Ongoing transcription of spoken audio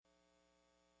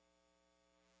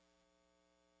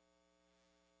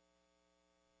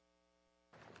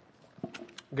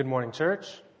Good morning, church.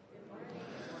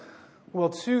 Well,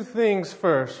 two things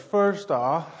first. First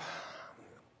off,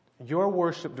 your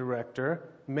worship director,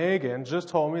 Megan, just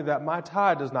told me that my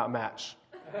tie does not match.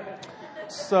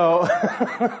 So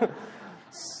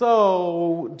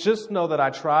just know that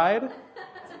I tried,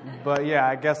 but yeah,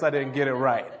 I guess I didn't get it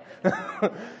right.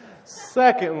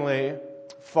 Secondly,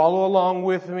 follow along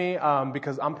with me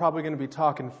because I'm probably going to be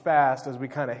talking fast as we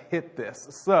kind of hit this.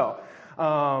 So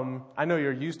I know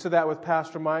you're used to that with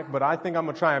Pastor Mike, but I think I'm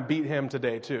going to try and beat him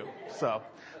today too. So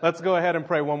let's go ahead and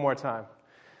pray one more time.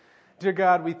 Dear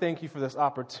God, we thank you for this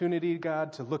opportunity,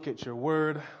 God, to look at your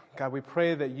word. God, we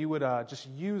pray that you would just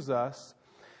use us.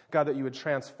 God, that you would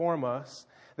transform us,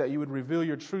 that you would reveal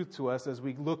your truth to us as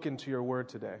we look into your word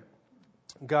today.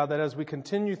 God, that as we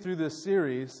continue through this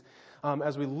series,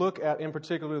 as we look at, in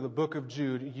particular, the book of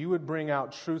Jude, you would bring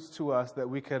out truths to us that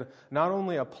we could not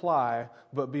only apply,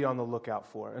 but be on the lookout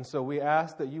for. And so we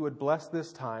ask that you would bless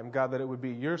this time, God, that it would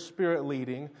be your Spirit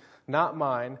leading, not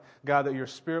mine. God, that your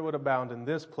Spirit would abound in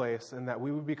this place, and that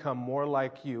we would become more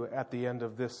like you at the end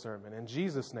of this sermon. In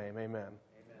Jesus' name, amen.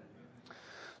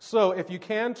 So if you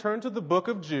can, turn to the book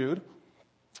of Jude.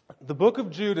 The book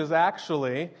of Jude is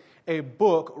actually a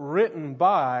book written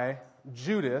by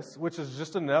Judas, which is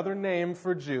just another name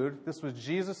for Jude. This was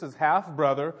Jesus'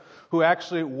 half-brother who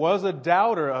actually was a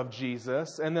doubter of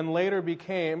Jesus and then later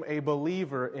became a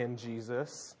believer in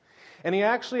Jesus. And he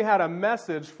actually had a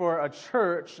message for a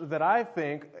church that I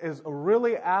think is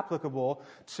really applicable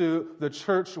to the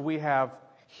church we have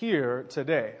here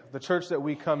today, the church that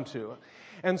we come to.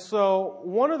 And so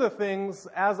one of the things,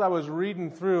 as I was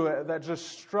reading through it, that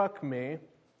just struck me,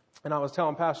 and I was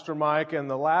telling Pastor Mike in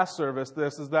the last service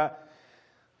this, is that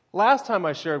last time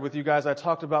I shared with you guys, I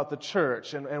talked about the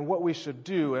church and what we should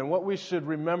do and what we should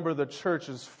remember the church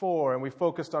is for, and we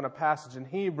focused on a passage in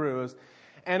Hebrews,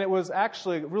 and it was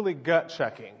actually really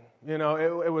gut-checking. You know,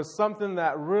 it was something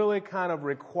that really kind of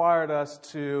required us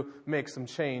to make some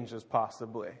changes,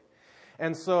 possibly.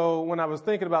 And so when I was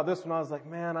thinking about this one, I was like,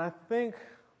 man, I think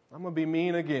I'm going to be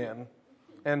mean again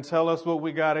and tell us what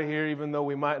we got to hear, even though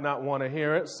we might not want to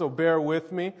hear it, so bear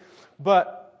with me.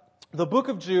 But the book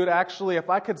of Jude, actually, if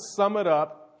I could sum it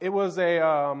up, it was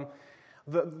the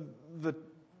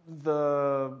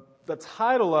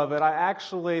title of it, I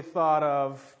actually thought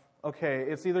of, okay,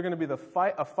 it's either going to be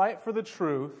a fight for the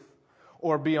truth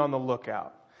or be on the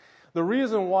lookout. The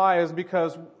reason why is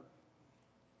because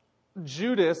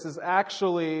Judas is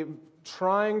actually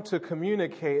trying to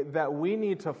communicate that we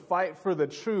need to fight for the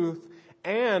truth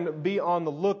and be on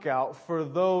the lookout for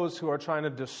those who are trying to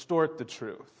distort the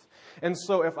truth. And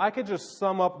so if I could just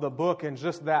sum up the book in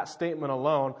just that statement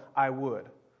alone, I would.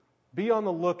 Be on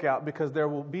the lookout because there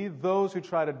will be those who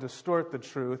try to distort the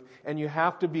truth, and you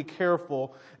have to be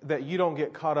careful that you don't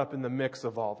get caught up in the mix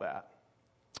of all that.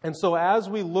 And so as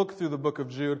we look through the book of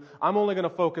Jude, I'm only going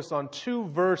to focus on 2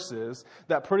 verses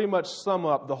that pretty much sum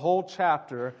up the whole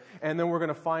chapter, and then we're going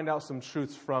to find out some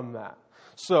truths from that.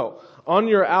 So, on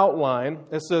your outline,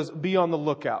 it says, be on the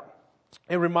lookout.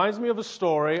 It reminds me of a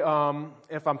story,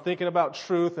 if I'm thinking about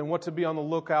truth and what to be on the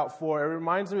lookout for. It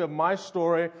reminds me of my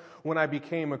story when I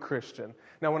became a Christian.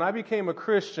 Now, when I became a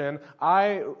Christian,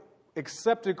 I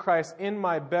accepted Christ in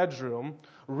my bedroom,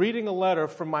 reading a letter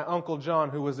from my Uncle John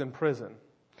who was in prison.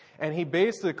 And he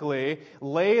basically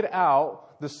laid out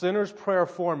the sinner's prayer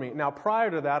for me. Now,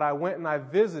 prior to that, I went and I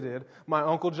visited my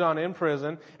Uncle John in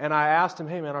prison, and I asked him,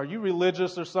 hey, man, are you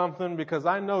religious or something? Because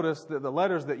I noticed that the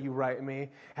letters that you write me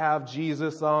have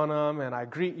Jesus on them, and I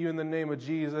greet you in the name of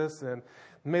Jesus, and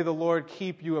may the Lord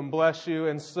keep you and bless you.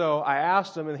 And so I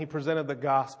asked him, and he presented the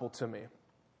gospel to me.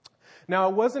 Now,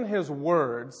 it wasn't his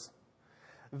words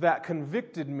that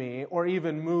convicted me or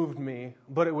even moved me,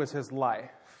 but it was his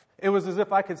life. It was as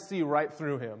if I could see right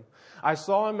through him. I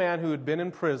saw a man who had been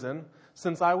in prison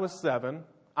since I was 7.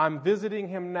 I'm visiting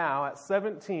him now at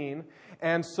 17.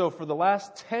 And so for the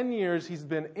last 10 years, he's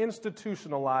been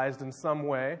institutionalized in some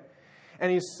way.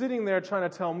 And he's sitting there trying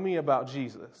to tell me about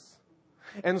Jesus.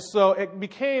 And so it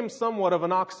became somewhat of an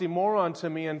oxymoron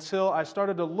to me until I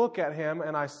started to look at him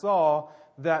and I saw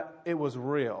that it was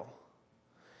real.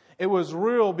 It was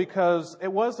real because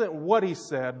it wasn't what he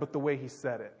said, but the way he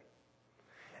said it.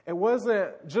 It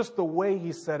wasn't just the way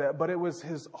he said it, but it was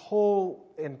his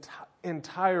whole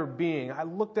entire being. I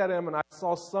looked at him and I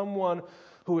saw someone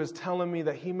who was telling me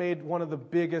that he made one of the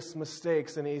biggest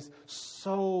mistakes and he's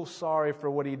so sorry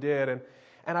for what he did.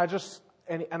 And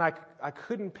I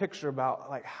couldn't picture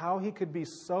about like how he could be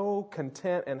so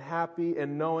content and happy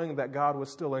in knowing that God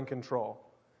was still in control.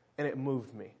 And it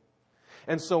moved me.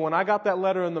 And so when I got that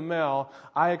letter in the mail,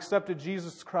 I accepted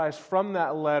Jesus Christ from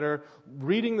that letter,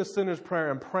 reading the sinner's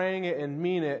prayer and praying it and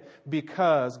mean it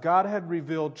because God had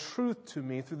revealed truth to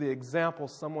me through the example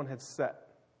someone had set.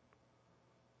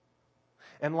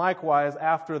 And likewise,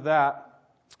 after that,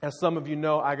 as some of you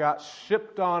know, I got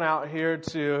shipped on out here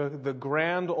to the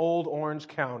grand old Orange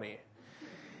County.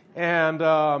 And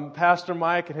Pastor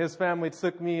Mike and his family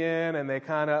took me in, and they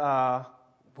kind of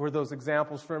were those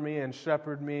examples for me and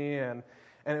shepherded me, and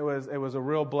it was a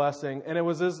real blessing. And it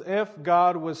was as if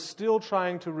God was still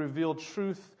trying to reveal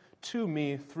truth to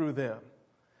me through them.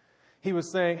 He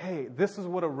was saying, hey, this is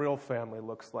what a real family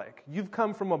looks like. You've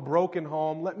come from a broken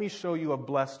home. Let me show you a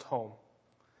blessed home.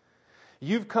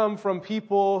 You've come from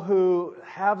people who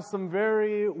have some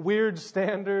very weird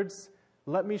standards.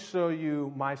 Let me show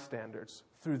you my standards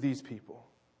through these people.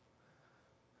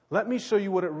 Let me show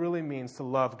you what it really means to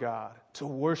love God, to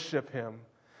worship Him.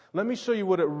 Let me show you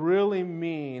what it really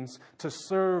means to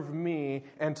serve me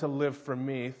and to live for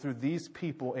me through these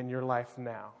people in your life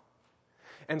now.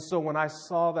 And so when I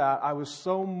saw that, I was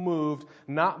so moved,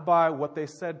 not by what they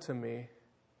said to me,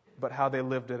 but how they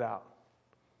lived it out.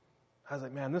 I was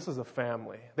like, man, this is a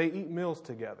family. They eat meals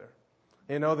together.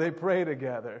 They pray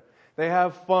together. They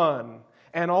have fun.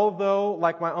 And although,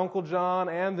 like my Uncle John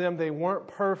and them, they weren't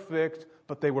perfect,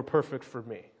 but they were perfect for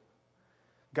me.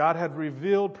 God had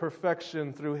revealed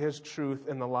perfection through His truth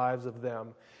in the lives of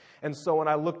them. And so when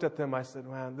I looked at them, I said,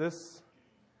 man, this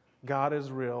God is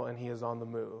real and He is on the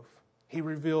move. He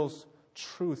reveals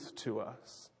truth to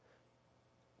us.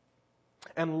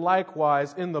 And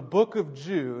likewise, in the book of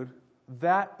Jude,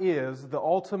 that is the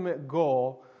ultimate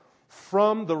goal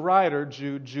from the writer,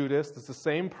 Judas. It's the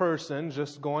same person,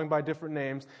 just going by different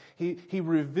names. He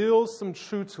reveals some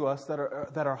truth to us that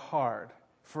are hard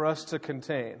for us to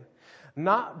contain.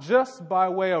 Not just by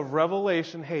way of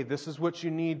revelation, hey, this is what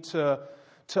you need to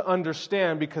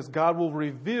understand because God will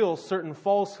reveal certain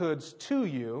falsehoods to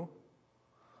you,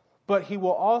 but He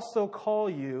will also call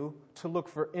you to look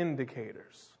for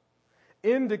indicators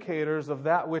of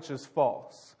that which is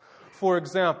false. For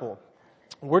example,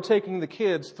 we're taking the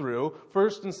kids through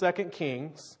 1st and 2nd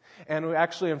Kings, and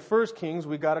in 1 Kings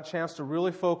we got a chance to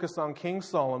really focus on King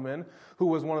Solomon, who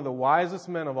was one of the wisest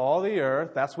men of all the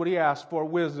earth. That's what he asked for,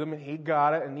 wisdom, and he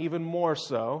got it, and even more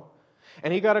so.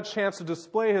 And he got a chance to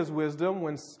display his wisdom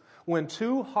when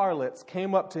two harlots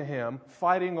came up to him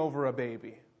fighting over a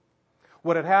baby.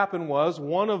 What had happened was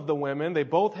one of the women, they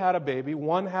both had a baby.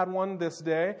 One had one this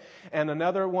day, and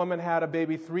another woman had a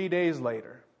baby 3 days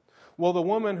later. Well, the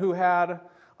woman who had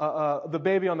the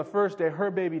baby on the first day, her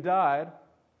baby died.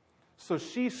 So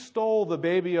she stole the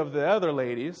baby of the other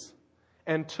ladies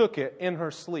and took it in her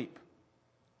sleep.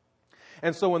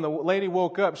 And so when the lady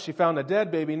woke up, she found a dead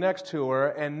baby next to her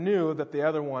and knew that the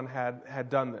other one had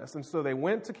done this. And so they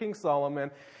went to King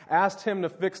Solomon, asked him to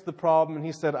fix the problem, and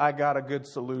he said, I got a good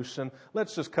solution.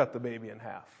 Let's just cut the baby in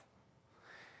half.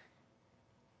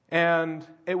 And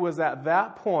it was at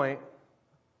that point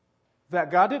that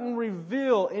God didn't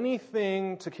reveal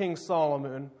anything to King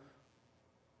Solomon,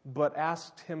 but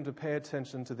asked him to pay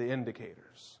attention to the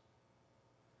indicators.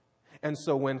 And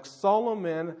so when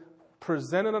Solomon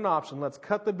presented an option, let's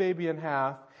cut the baby in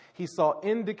half, he saw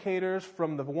indicators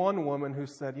from the one woman who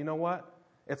said, you know what?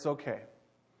 It's okay.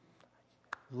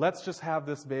 Let's just have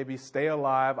this baby stay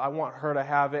alive. I want her to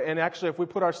have it. And actually, if we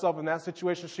put ourselves in that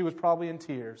situation, she was probably in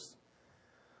tears.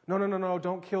 No,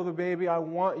 don't kill the baby. I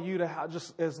want you to have,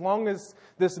 just as long as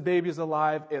this baby is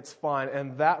alive, it's fine.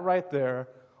 And that right there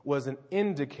was an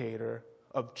indicator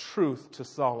of truth to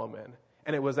Solomon.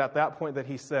 And it was at that point that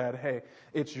he said, hey,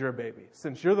 it's your baby.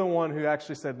 Since you're the one who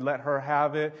actually said, let her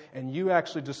have it, and you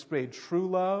actually displayed true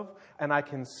love, and I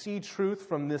can see truth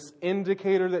from this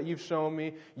indicator that you've shown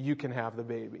me, you can have the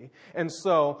baby. And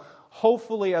so,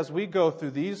 hopefully, as we go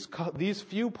through these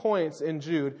few points in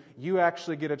Jude, you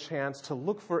actually get a chance to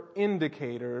look for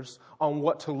indicators on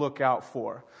what to look out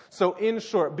for. So, in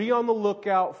short, be on the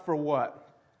lookout for what?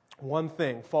 One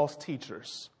thing, false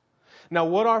teachers. Now,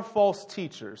 what are false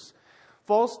teachers?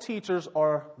 False teachers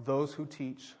are those who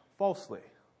teach falsely.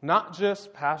 Not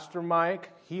just Pastor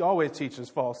Mike. He always teaches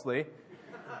falsely.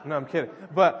 No, I'm kidding.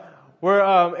 But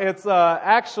it's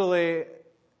actually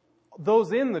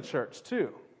those in the church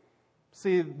too.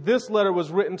 See, this letter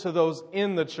was written to those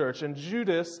in the church. And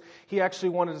Judas, he actually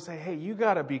wanted to say, hey, you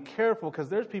got to be careful because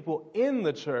there's people in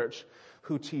the church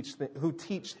who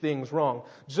teach things wrong.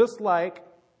 Just like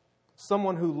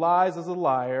someone who lies is a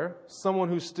liar, someone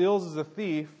who steals is a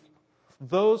thief,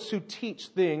 those who teach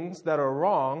things that are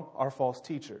wrong are false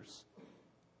teachers.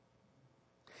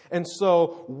 And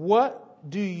so what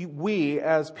do we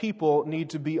as people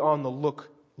need to be on the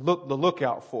the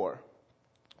lookout for.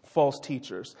 False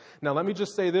teachers. Now, let me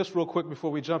just say this real quick before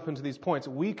we jump into these points.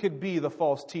 We could be the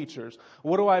false teachers.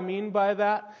 What do I mean by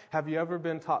that? Have you ever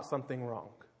been taught something wrong?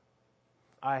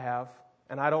 I have,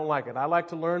 and I don't like it. I like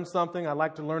to learn something. I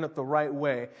like to learn it the right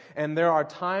way. And there are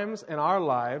times in our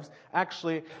lives,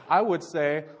 actually, I would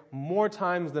say more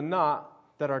times than not,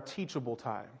 that are teachable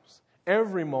times.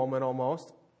 Every moment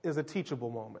almost is a teachable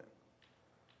moment.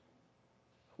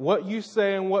 What you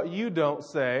say and what you don't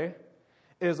say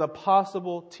is a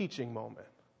possible teaching moment.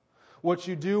 What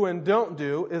you do and don't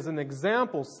do is an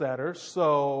example setter,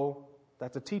 so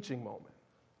that's a teaching moment.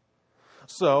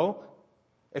 So,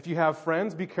 if you have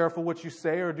friends, be careful what you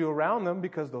say or do around them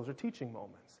because those are teaching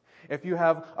moments. If you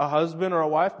have a husband or a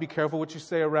wife, be careful what you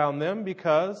say around them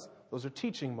because those are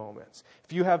teaching moments.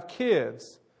 If you have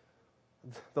kids,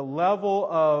 the level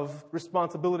of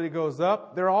responsibility goes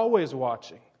up. They're always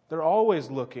watching. They're always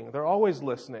looking. They're always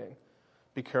listening.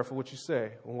 Be careful what you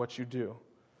say and what you do.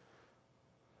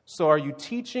 So are you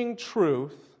teaching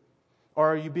truth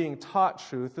or are you being taught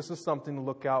truth? This is something to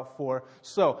look out for.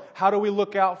 So how do we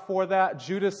look out for that?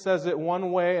 Judas says it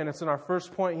one way, and it's in our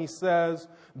first point. He says,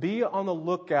 be on the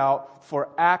lookout for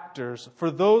actors, for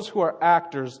those who are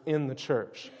actors in the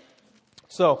church.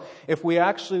 So if we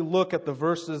actually look at the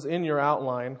verses in your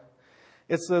outline,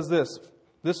 it says this.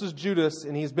 This is Judas,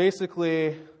 and he's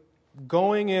basically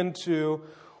going into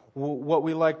what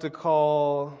we like to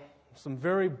call some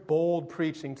very bold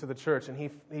preaching to the church. And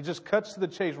he just cuts to the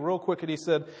chase real quick, and he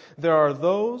said, there are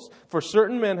those, for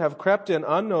certain men have crept in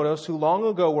unnoticed, who long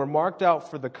ago were marked out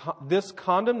for this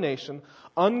condemnation,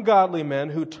 ungodly men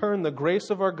who turn the grace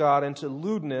of our God into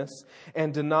lewdness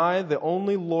and deny the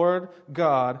only Lord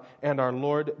God and our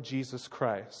Lord Jesus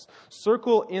Christ.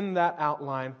 Circle in that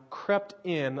outline, crept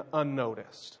in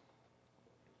unnoticed.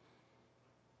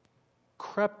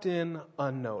 Crept in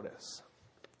unnoticed.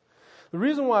 The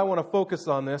reason why I want to focus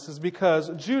on this is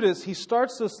because Judas, he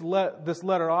starts this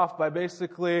letter off by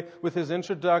basically with his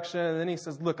introduction, and then he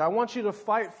says, look, I want you to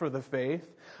fight for the faith.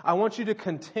 I want you to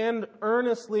contend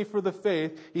earnestly for the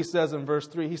faith, he says in verse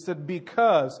 3. He said,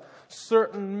 because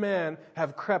certain men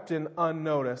have crept in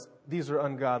unnoticed. These are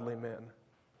ungodly men.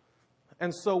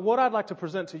 And so what I'd like to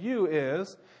present to you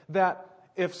is that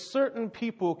if certain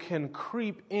people can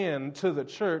creep into the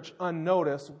church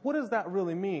unnoticed, what does that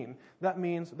really mean? That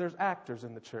means there's actors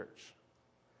in the church.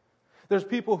 There's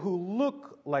people who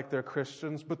look like they're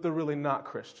Christians, but they're really not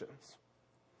Christians.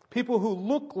 People who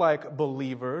look like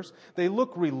believers, they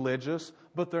look religious,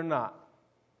 but they're not.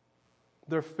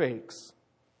 They're fakes.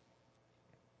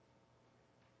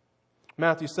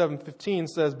 Matthew 7:15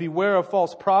 says, beware of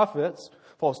false prophets,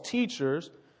 false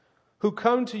teachers, who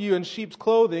come to you in sheep's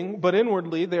clothing, but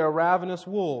inwardly they are ravenous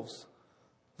wolves.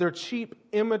 They're cheap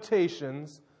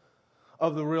imitations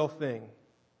of the real thing.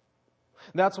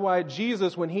 That's why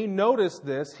Jesus, when he noticed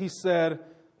this, he said,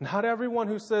 not everyone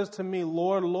who says to me,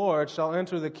 Lord, Lord, shall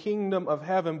enter the kingdom of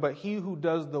heaven, but he who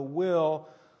does the will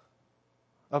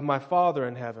of my Father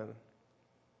in heaven.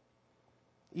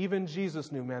 Even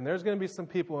Jesus knew, man, there's going to be some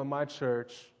people in my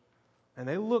church, and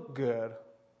they look good,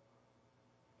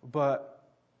 but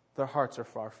their hearts are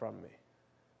far from me.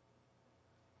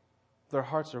 Their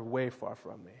hearts are way far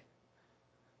from me.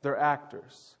 They're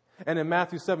actors. And in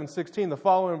Matthew 7:16, the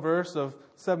following verse of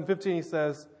 7:15, he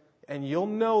says, and you'll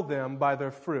know them by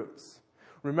their fruits.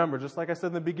 Remember, just like I said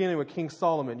in the beginning with King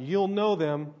Solomon, you'll know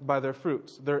them by their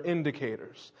fruits. They're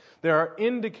indicators. There are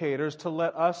indicators to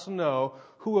let us know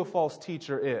who a false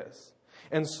teacher is.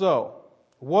 And so,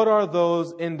 what are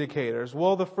those indicators?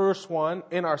 Well, the first one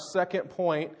in our second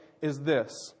point is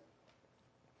this.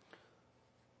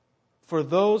 For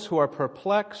those who are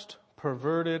perplexed,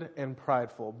 perverted, and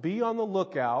prideful. Be on the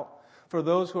lookout for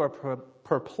those who are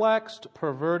perplexed,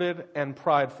 perverted, and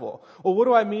prideful. Well, what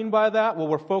do I mean by that? Well,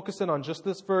 we're focusing on just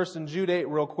this verse in Jude 8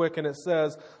 real quick, and it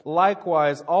says,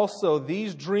 likewise, also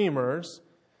these dreamers,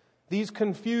 these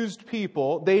confused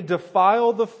people, they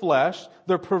defile the flesh,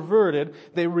 they're perverted,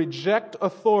 they reject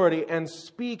authority, and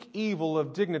speak evil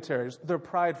of dignitaries. They're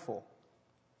prideful.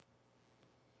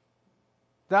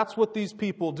 That's what these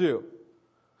people do.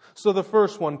 So the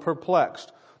first one,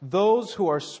 perplexed. Those who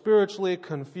are spiritually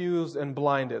confused and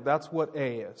blinded. That's what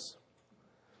A is.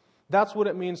 That's what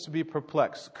it means to be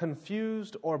perplexed,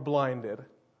 confused or blinded.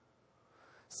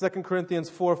 2 Corinthians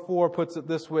 4:4 puts it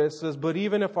this way. It says, but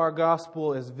even if our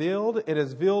gospel is veiled, it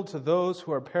is veiled to those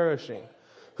who are perishing,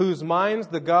 whose minds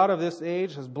the God of this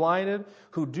age has blinded,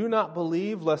 who do not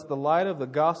believe, lest the light of the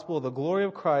gospel of the glory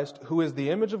of Christ, who is the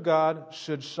image of God,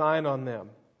 should shine on them.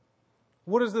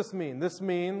 What does this mean? This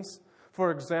means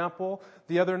For example,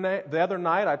 the other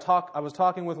night I was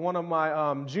talking with one of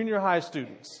my junior high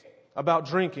students about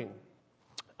drinking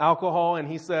alcohol, and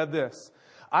he said this: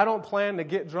 "I don't plan to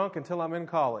get drunk until I'm in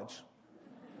college."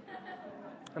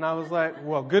 And I was like,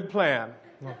 "Well, good plan."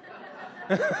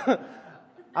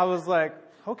 I was like,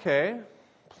 "Okay,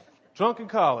 drunk in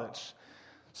college.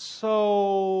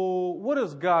 So what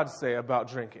does God say about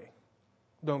drinking?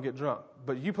 Don't get drunk.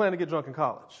 But you plan to get drunk in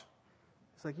college?"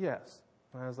 He's like, "Yes."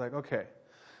 And I was like, "Okay."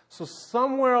 So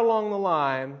somewhere along the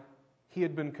line, he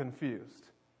had been confused.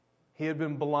 He had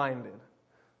been blinded.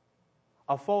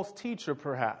 A false teacher,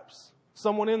 perhaps.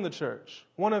 Someone in the church.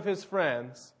 One of his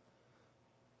friends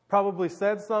probably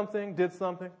said something, did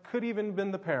something, could even have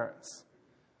been the parents,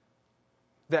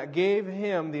 that gave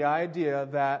him the idea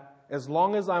that as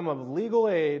long as I'm of legal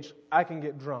age, I can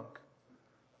get drunk.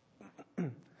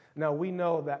 Now, we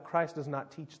know that Christ does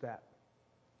not teach that.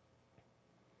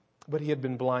 But he had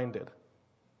been blinded.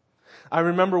 I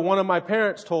remember one of my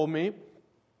parents told me,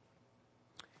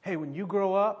 "Hey, when you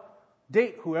grow up,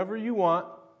 date whoever you want,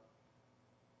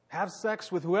 have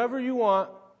sex with whoever you want,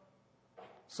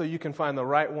 so you can find the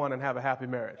right one and have a happy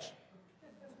marriage."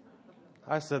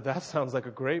 I said, "That sounds like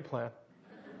a great plan."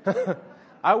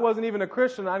 I wasn't even a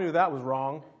Christian. I knew that was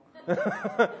wrong.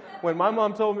 When my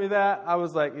mom told me that, I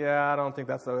was like, "Yeah, I don't think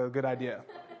that's a good idea.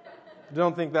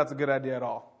 Don't think that's a good idea at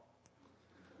all."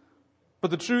 But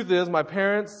the truth is, my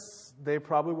parents, they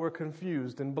probably were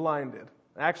confused and blinded.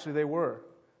 Actually, they were.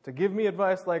 To give me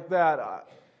advice like that,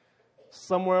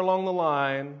 somewhere along the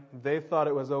line, they thought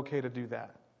it was okay to do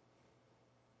that.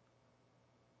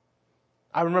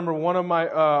 I remember one of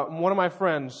my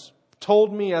friends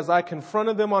told me, as I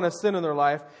confronted them on a sin in their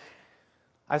life,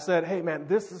 I said, "Hey man,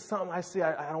 this is something I see.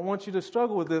 I don't want you to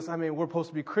struggle with this. I mean, we're supposed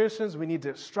to be Christians. We need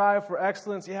to strive for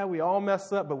excellence. Yeah, we all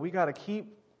mess up, but we got to keep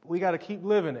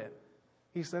living it."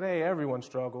 He said, "Hey, everyone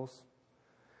struggles.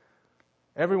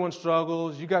 Everyone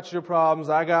struggles. You got your problems.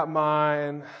 I got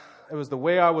mine. It was the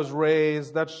way I was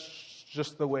raised. That's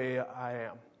just the way I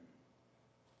am."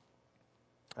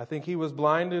 I think he was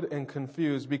blinded and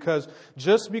confused, because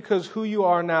just because who you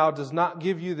are now does not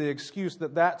give you the excuse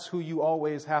that that's who you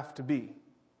always have to be.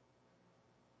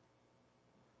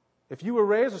 If you were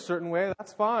raised a certain way,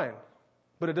 that's fine,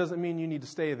 but it doesn't mean you need to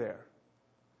stay there.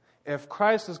 If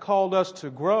Christ has called us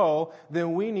to grow,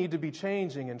 then we need to be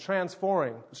changing and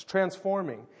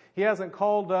transforming. He hasn't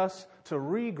called us to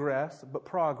regress, but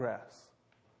progress.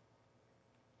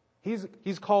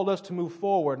 He's called us to move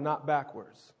forward, not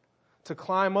backwards. To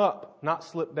climb up, not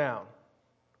slip down.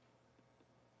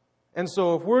 And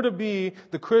so if we're to be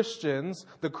the Christians,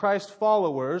 the Christ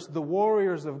followers, the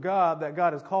warriors of God that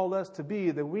God has called us to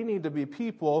be, then we need to be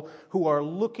people who are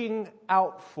looking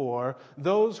out for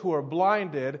those who are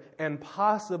blinded and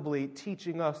possibly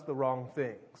teaching us the wrong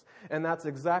things. And that's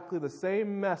exactly the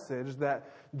same message that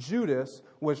Judas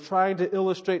was trying to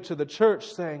illustrate to the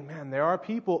church, saying, man, there are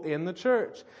people in the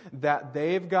church that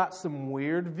they've got some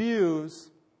weird views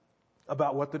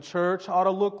about what the church ought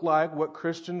to look like, what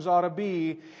Christians ought to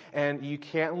be, and you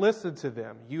can't listen to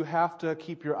them. You have to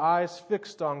keep your eyes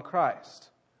fixed on Christ.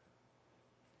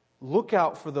 Look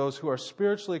out for those who are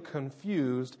spiritually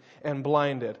confused and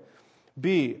blinded.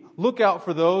 B, look out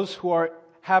for those who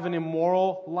have an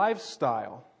immoral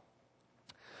lifestyle.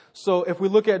 So if we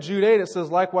look at Jude 8, it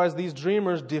says, likewise, these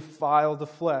dreamers defile the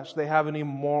flesh. They have an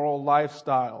immoral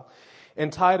lifestyle. In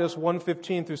Titus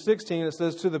 1:15 through 16, it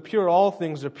says, to the pure all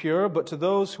things are pure, but to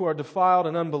those who are defiled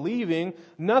and unbelieving,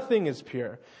 nothing is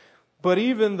pure. But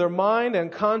even their mind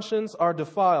and conscience are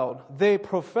defiled. They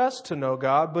profess to know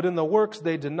God, but in the works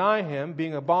they deny Him,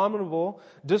 being abominable,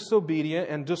 disobedient,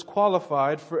 and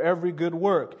disqualified for every good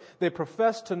work. They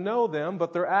profess to know them,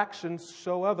 but their actions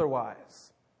show otherwise.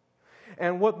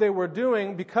 And what they were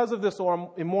doing, because of this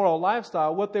immoral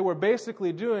lifestyle, what they were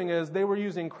basically doing is they were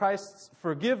using Christ's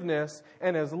forgiveness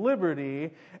and His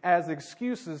liberty as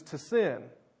excuses to sin.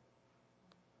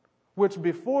 Which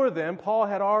before then, Paul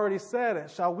had already said,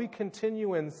 shall we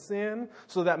continue in sin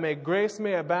so that grace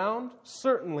may abound?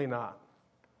 Certainly not.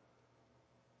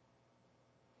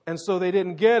 And so they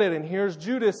didn't get it. And here's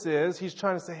Judas he's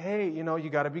trying to say, hey, you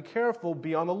got to be careful.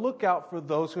 Be on the lookout for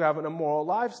those who have an immoral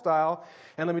lifestyle.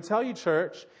 And let me tell you,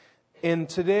 church, in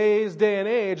today's day and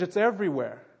age, it's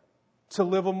everywhere to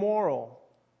live immoral,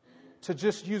 to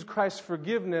just use Christ's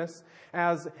forgiveness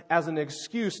as an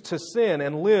excuse to sin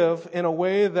and live in a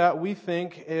way that we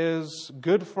think is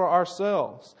good for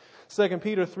ourselves. 2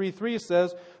 Peter 3:3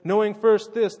 says, knowing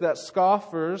first this, that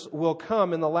scoffers will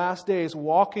come in the last days,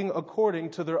 walking according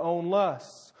to their own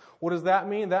lusts, What does that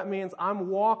mean? That means I'm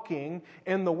walking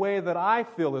in the way that I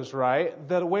feel is right,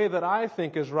 the way that I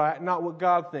think is right, not what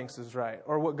God thinks is right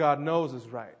or what God knows is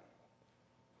right.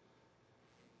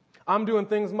 I'm doing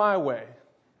things my way.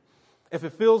 If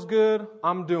it feels good,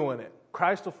 I'm doing it.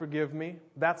 Christ will forgive me.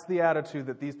 That's the attitude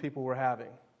that these people were having.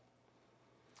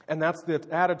 And that's the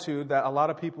attitude that a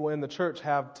lot of people in the church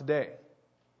have today,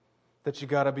 that you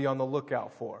got to be on the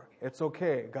lookout for. It's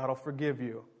okay. God will forgive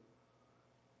you.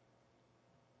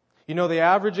 You know, the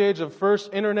average age of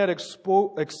first internet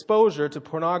exposure to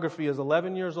pornography is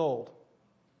 11 years old.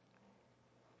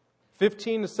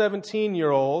 15 to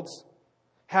 17-year-olds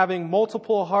having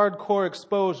multiple hardcore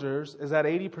exposures is at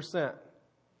 80%.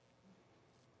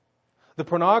 The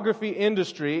pornography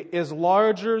industry is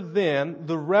larger than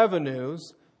the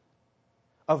revenues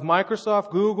of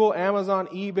Microsoft, Google, Amazon,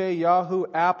 eBay, Yahoo,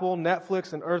 Apple,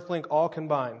 Netflix, and Earthlink all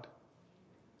combined.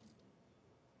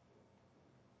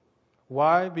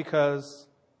 Why? Because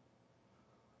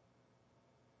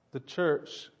the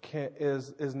church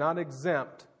is not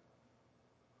exempt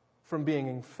from being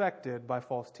infected by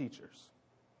false teachers.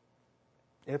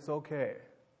 It's okay.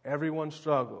 Everyone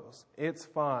struggles. It's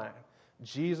fine.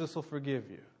 Jesus will forgive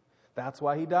you. That's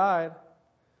why he died.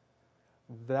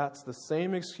 That's the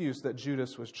same excuse that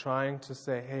Judas was trying to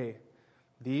say, hey,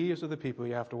 these are the people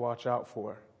you have to watch out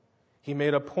for. He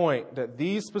made a point that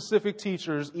these specific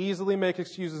teachers easily make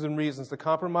excuses and reasons to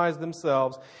compromise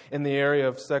themselves in the area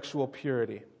of sexual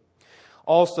purity.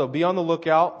 Also, be on the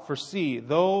lookout for C,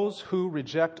 those who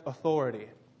reject authority.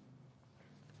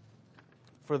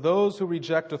 For those who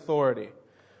reject authority.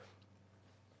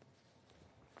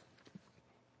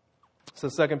 So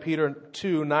 2 Peter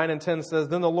 2, 9 and 10 says,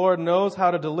 Then the Lord knows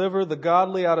how to deliver the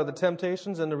godly out of the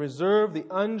temptations and to reserve the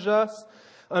unjust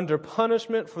under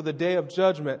punishment for the day of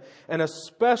judgment, and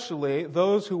especially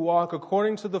those who walk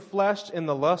according to the flesh in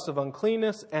the lust of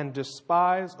uncleanness and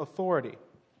despise authority.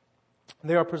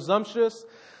 They are presumptuous,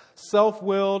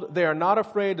 self-willed. They are not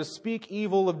afraid to speak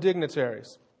evil of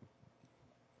dignitaries.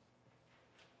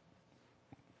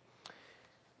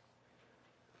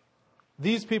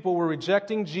 These people were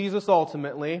rejecting Jesus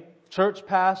ultimately, church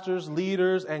pastors,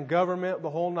 leaders, and government,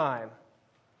 the whole nine.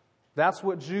 That's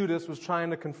what Judas was trying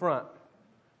to confront.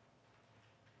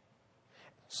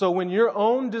 So when your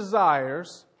own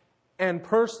desires and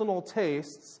personal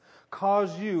tastes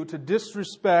cause you to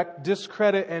disrespect,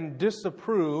 discredit, and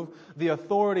disapprove the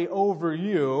authority over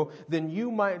you, then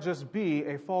you might just be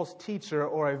a false teacher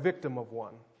or a victim of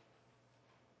one.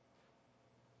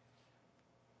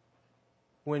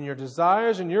 When your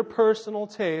desires and your personal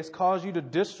tastes cause you to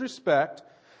disrespect,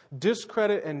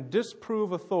 discredit, and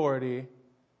disprove authority,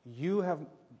 you have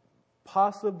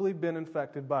possibly been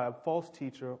infected by a false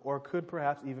teacher or could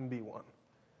perhaps even be one.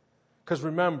 Because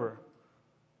remember,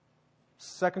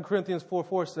 2 Corinthians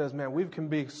 4:4 says, man, we can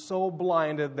be so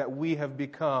blinded that we have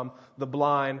become the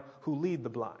blind who lead the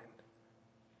blind.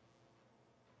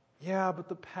 Yeah, but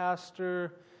the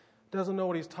pastor doesn't know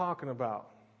what he's talking about.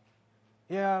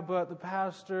 Yeah, but the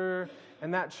pastor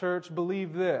and that church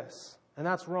believe this, and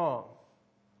that's wrong.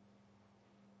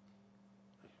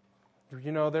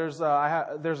 You know, there's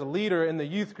a leader in the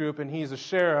youth group, and he's a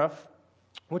sheriff,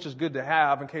 which is good to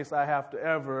have in case I have to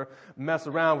ever mess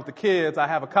around with the kids. I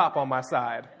have a cop on my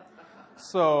side.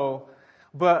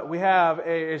 But we have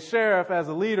a sheriff as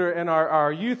a leader in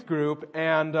our youth group,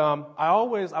 and I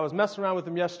was messing around with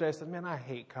him yesterday. I said, man, I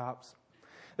hate cops.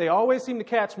 They always seem to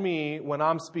catch me when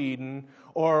I'm speeding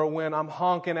or when I'm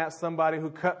honking at somebody who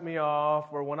cut me off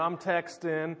or when I'm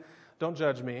texting. Don't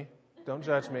judge me. Don't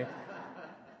judge me.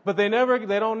 But they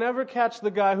don't never catch the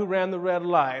guy who ran the red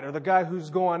light or the guy who's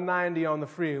going 90 on the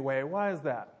freeway. Why is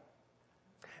that?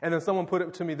 And then someone put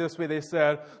it to me this way. They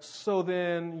said, so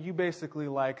then you basically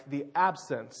like the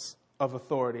absence of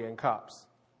authority in cops.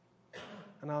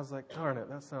 And I was like, darn it,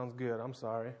 that sounds good. I'm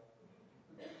sorry.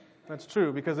 That's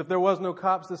true, because if there was no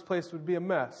cops, this place would be a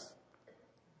mess.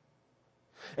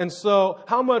 And so,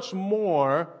 how much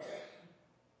more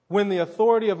when the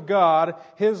authority of God,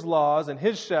 His laws and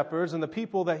His shepherds and the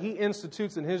people that He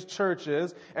institutes in His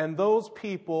churches and those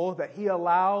people that He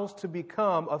allows to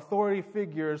become authority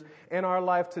figures in our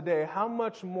life today, how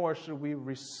much more should we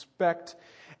respect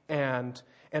and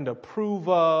approve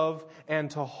of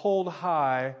and to hold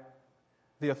high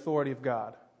the authority of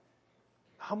God?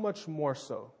 How much more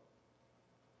so?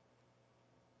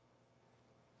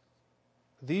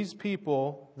 These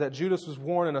people that Judas was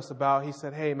warning us about, he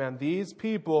said, hey man, these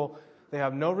people, they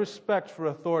have no respect for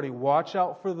authority. Watch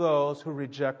out for those who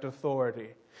reject authority.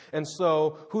 And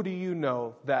so, who do you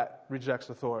know that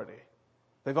rejects authority?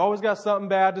 They've always got something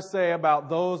bad to say about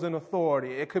those in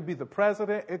authority. It could be the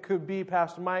president. It could be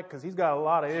Pastor Mike, because he's got a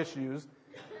lot of issues.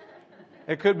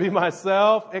 It could be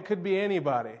myself. It could be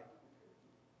anybody.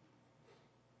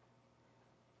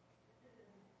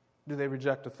 Do they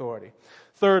reject authority?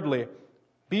 Thirdly,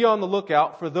 be on the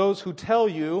lookout for those who tell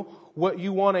you what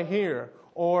you want to hear.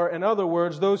 Or, in other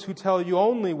words, those who tell you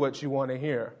only what you want to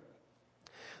hear.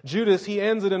 Judas, he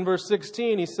ends it in verse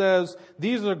 16. He says,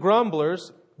 these are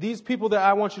grumblers. These people that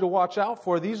I want you to watch out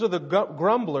for, these are the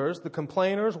grumblers, the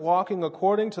complainers, walking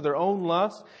according to their own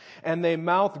lust, and they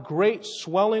mouth great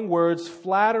swelling words,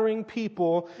 flattering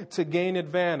people to gain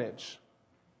advantage.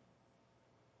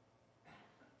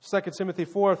 2 Timothy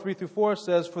 4, 3-4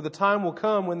 says, for the time will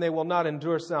come when they will not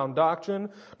endure sound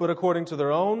doctrine, but according to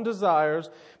their own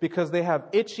desires, because they have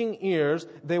itching ears,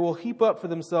 they will heap up for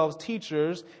themselves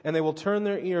teachers, and they will turn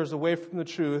their ears away from the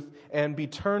truth and be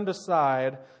turned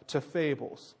aside to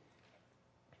fables.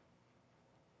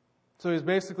 So he's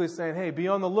basically saying, hey, be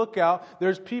on the lookout.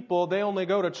 There's people, they only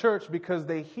go to church because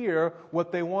they hear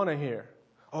what they want to hear.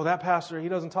 Oh, that pastor, he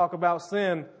doesn't talk about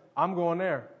sin. I'm going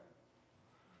there.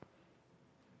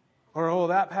 Or, oh,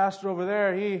 that pastor over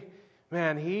there,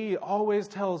 he always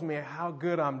tells me how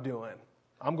good I'm doing.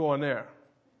 I'm going there.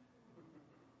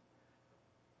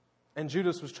 And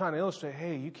Judas was trying to illustrate,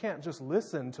 hey, you can't just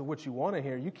listen to what you want to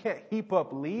hear. You can't heap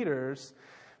up leaders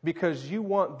because you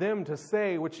want them to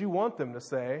say what you want them to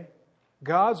say.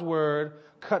 God's word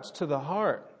cuts to the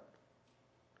heart.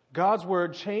 God's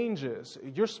word changes.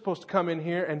 You're supposed to come in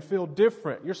here and feel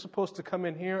different. You're supposed to come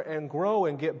in here and grow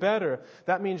and get better.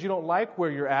 That means you don't like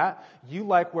where you're at. You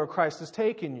like where Christ has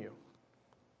taken you.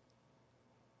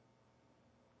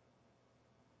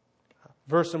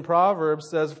 Verse in Proverbs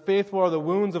says, faithful are the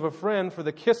wounds of a friend, for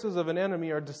the kisses of an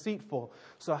enemy are deceitful.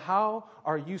 So how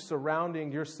are you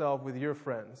surrounding yourself with your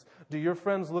friends? Do your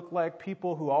friends look like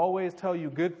people who always tell you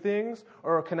good things,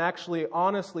 or can actually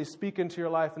honestly speak into your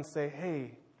life and say,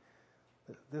 hey,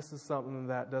 this is something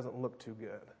that doesn't look too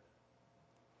good?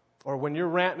 Or when you're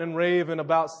ranting and raving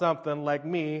about something like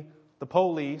me, the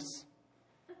police,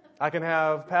 I can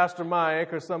have Pastor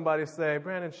Mike or somebody say,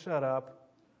 Brandon, shut up.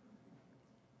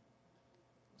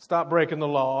 Stop breaking the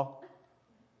law.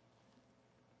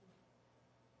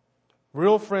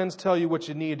 Real friends tell you what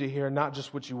you need to hear, not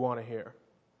just what you want to hear.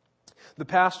 The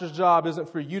pastor's job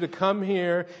isn't for you to come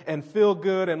here and feel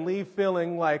good and leave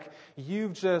feeling like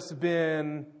you've just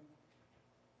been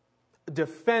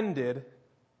defended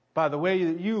by the way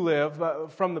that you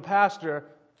live from the pastor.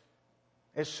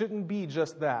 It shouldn't be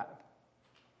just that.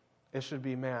 It should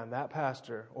be, man, that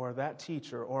pastor or that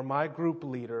teacher or my group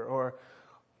leader, or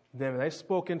then they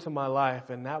spoke into my life,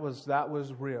 and that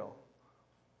was real.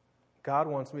 God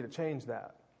wants me to change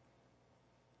that.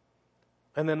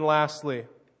 And then lastly,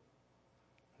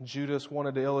 Judas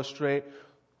wanted to illustrate,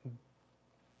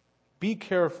 be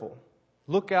careful.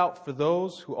 Look out for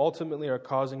those who ultimately are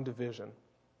causing division.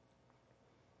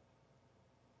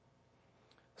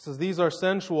 It says, these are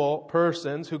sensual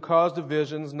persons who cause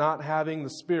divisions, not having the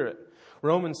Spirit.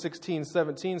 Romans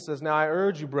 16:17 says, now I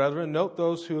urge you, brethren, note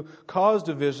those who cause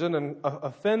division and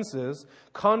offenses,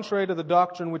 contrary to the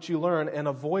doctrine which you learn, and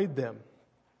avoid them.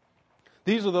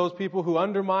 These are those people who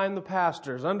undermine the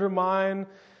pastors, undermine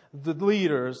the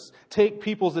leaders, take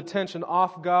people's attention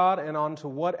off God and onto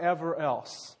whatever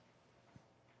else.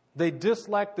 They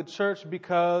dislike the church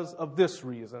because of this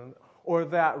reason or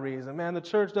that reason. Man, the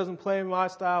church doesn't play my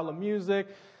style of music.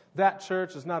 That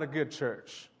church is not a good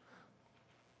church.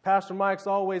 Pastor Mike's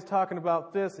always talking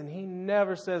about this, and he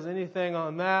never says anything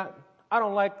on that. I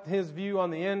don't like his view on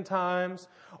the end times.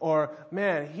 Or,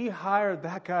 man, he hired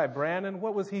that guy, Brandon.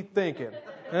 What was he thinking?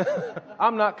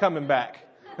 I'm not coming back.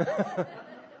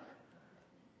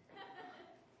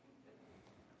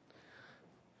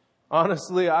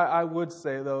 Honestly, I would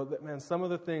say, though, that, man, some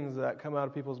of the things that come out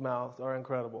of people's mouths are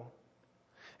incredible.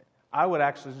 I would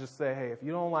actually just say, hey, if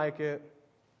you don't like it,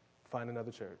 find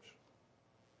another church.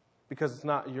 Because it's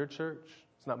not your church,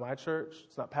 it's not my church,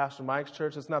 it's not Pastor Mike's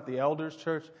church, it's not the elders'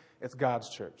 church, it's God's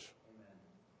church. Amen.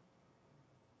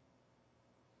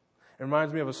 It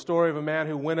reminds me of a story of a man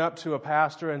who went up to a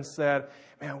pastor and said,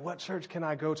 man, what church can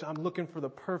I go to? I'm looking for the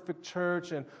perfect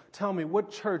church, and tell me,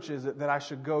 what church is it that I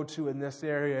should go to in this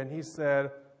area? And he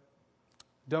said,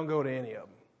 don't go to any of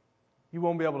them. You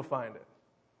won't be able to find it.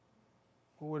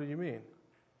 Well, what do you mean?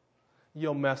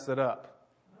 You'll mess it up.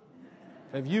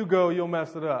 If you go, you'll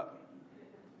mess it up.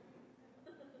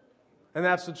 And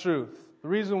that's the truth. The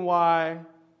reason why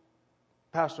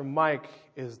Pastor Mike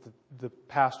is the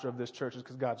pastor of this church is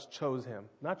because God chose him,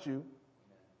 not you.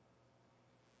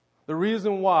 The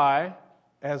reason why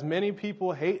as many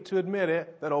people hate to admit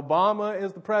it, that Obama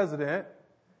is the president,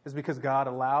 is because God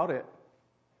allowed it.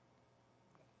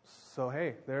 So,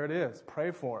 hey, there it is.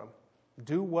 Pray for him.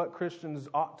 Do what Christians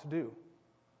ought to do.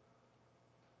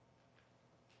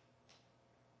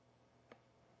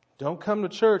 Don't come to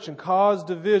church and cause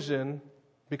division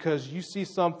because you see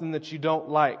something that you don't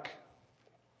like.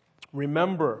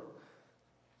 Remember,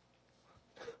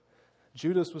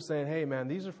 Judas was saying, hey man,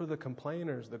 these are for the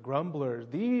complainers, the grumblers.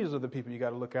 These are the people you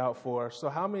got to look out for. So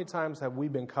how many times have we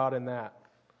been caught in that?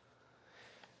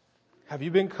 Have you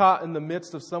been caught in the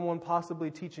midst of someone possibly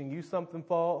teaching you something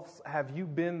false? Have you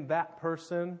been that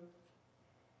person?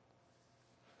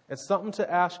 It's something to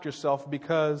ask yourself,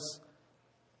 because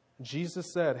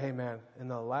Jesus said, hey man, in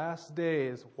the last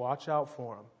days, watch out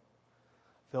for them.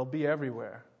 They'll be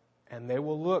everywhere. And they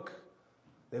will look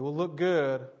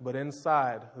good, but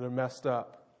inside they're messed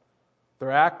up.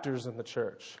 They're actors in the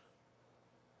church.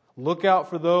 Look out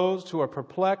for those who are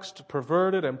perplexed,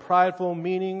 perverted, and prideful,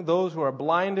 meaning those who are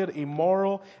blinded,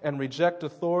 immoral, and reject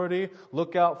authority.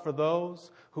 Look out for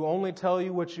those who only tell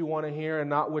you what you want to hear and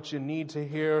not what you need to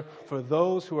hear. For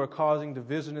those who are causing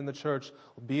division in the church,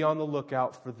 be on the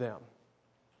lookout for them.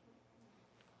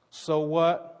 So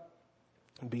what?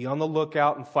 Be on the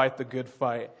lookout and fight the good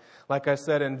fight. Like I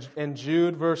said in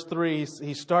Jude verse 3,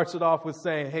 he starts it off with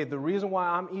saying, hey, the reason why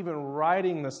I'm even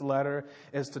writing this letter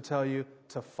is to tell you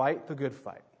to fight the good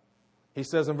fight. He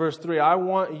says in verse 3, I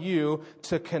want you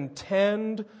to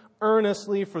contend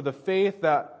earnestly for the faith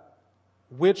that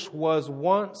which was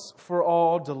once for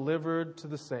all delivered to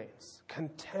the saints.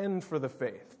 Contend for the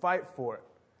faith. Fight for it.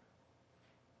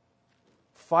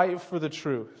 Fight for the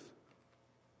truth.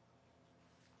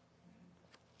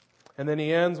 And then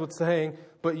he ends with saying,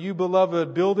 but you,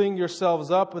 beloved, building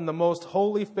yourselves up in the most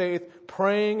holy faith,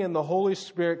 praying in the Holy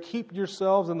Spirit, keep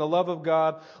yourselves in the love of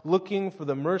God, looking for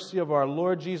the mercy of our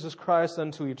Lord Jesus Christ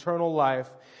unto eternal life.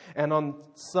 And on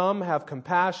some have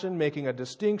compassion, making a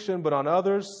distinction, but on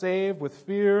others save with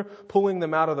fear, pulling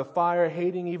them out of the fire,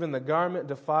 hating even the garment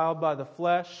defiled by the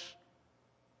flesh.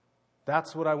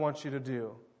 That's what I want you to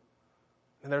do.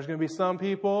 And there's going to be some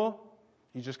people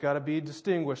you just got to be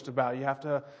distinguished about. You have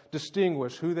to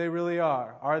distinguish who they really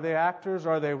are. Are they actors?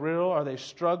 Are they real? Are they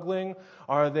struggling?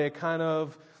 Are they kind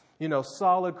of,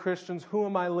 solid Christians? Who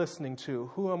am I listening to?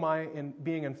 Who am I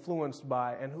being influenced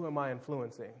by? And who am I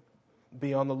influencing?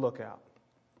 Be on the lookout.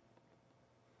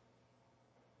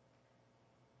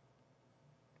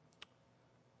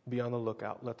 Be on the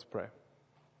lookout. Let's pray.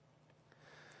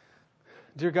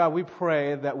 Dear God, we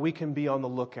pray that we can be on the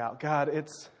lookout. God,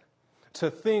 it's to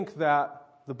think that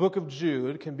the book of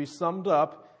Jude can be summed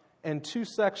up in 2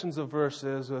 sections of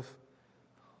verses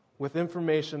with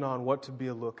information on what to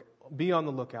be on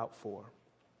the lookout for.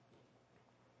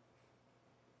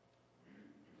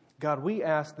 God, we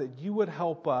ask that you would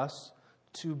help us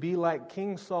to be like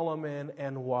King Solomon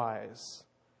and wise,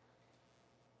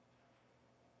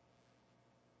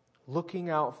 looking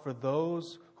out for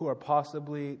those who are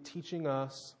possibly teaching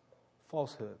us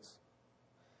falsehoods,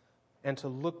 and to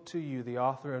look to you, the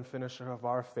author and finisher of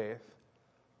our faith,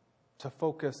 to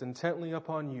focus intently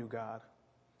upon you, God,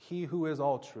 he who is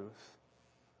all truth.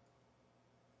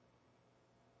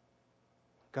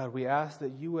 God, we ask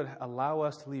that you would allow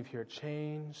us to leave here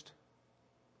changed,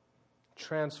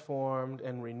 transformed,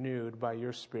 and renewed by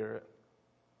your Spirit.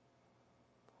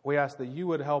 We ask that you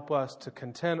would help us to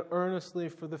contend earnestly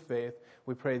for the faith.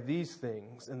 We pray these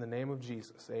things in the name of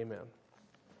Jesus. Amen.